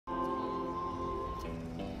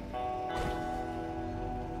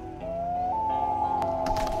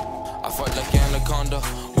fight like anaconda.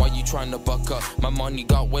 Why you trying to buck up? My money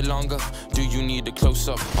got way longer. Do you need a close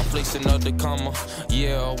up? I'll place another comma.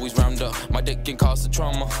 Yeah, always round up. My dick can cause the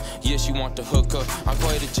trauma. Yeah, she want the hookup. I'm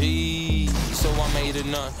quite a G, so I made a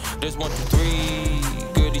nut. There's 1, 2,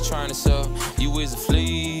 3. Goody trying to sell. You is a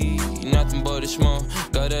flea. Nothing but a schmuck.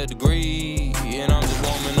 Got a degree, and I'm just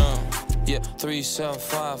warming up. Yeah, 3, 7,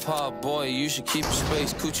 5, hot boy, you should keep your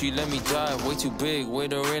space. Coochie, let me die, way too big, way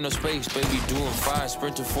there ain't no space. Baby, doing fine,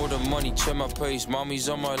 sprinting for the money, check my pace. Mommy's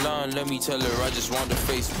on my line, let me tell her I just want the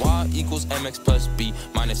face. Y equals MX plus B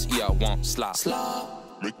minus E, I want slop.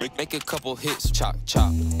 Make a couple hits, chop,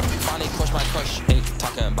 chop. Finally crush my crush, ain't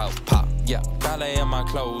talking about pop. Yeah, ballet in my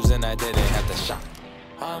clothes and I didn't have to shop.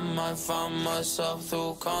 I might find myself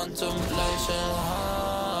through contemplation.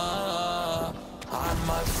 I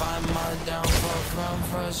might find my downfall from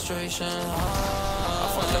frustration. I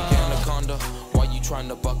fight like anaconda. Why you trying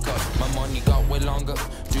to buck up? My money got way longer.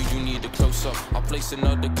 Do you need a close up? I'll place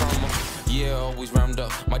another comma. Yeah, always round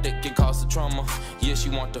up. My dick can cause the trauma. Yeah, she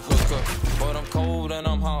want the hook up. But I'm cold and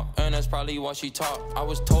I'm hot, and that's probably why she talk. I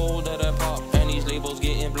was told that I pop, and these labels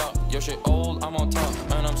getting blocked. Your shit old, I'm on top,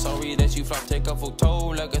 and I'm sorry that you flop. Take a photo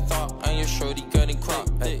like a thought, and your shorty getting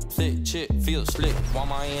cropped. Thick chip, feel slick. Want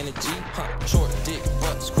my energy? Short dick,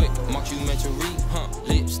 butts quick. Mockumentary,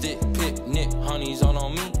 lipstick, picnic. Honey's all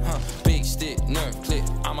on me, big stick, nerve clip.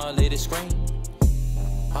 I'ma let it scream.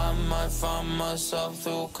 I might find myself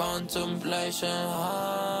through contemplation.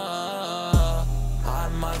 I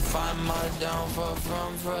might find my downfall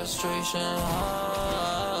from frustration.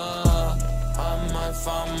 I might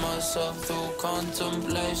find myself through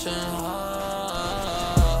contemplation.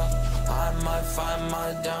 I might find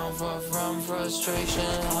my downfall from frustration.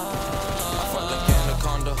 I fight like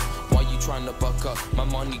anaconda. Why you trying to buck up? My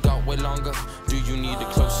money got way longer. Do you need a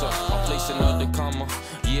close up? I'll place another comma.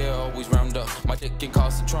 Yeah, always round up. My dick can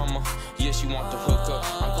cause the trauma. Yeah, she want the hook up.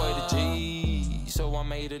 I'm quite a G, so I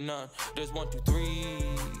made a nut. There's 1, 2, 3.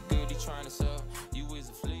 Goody trying to sell.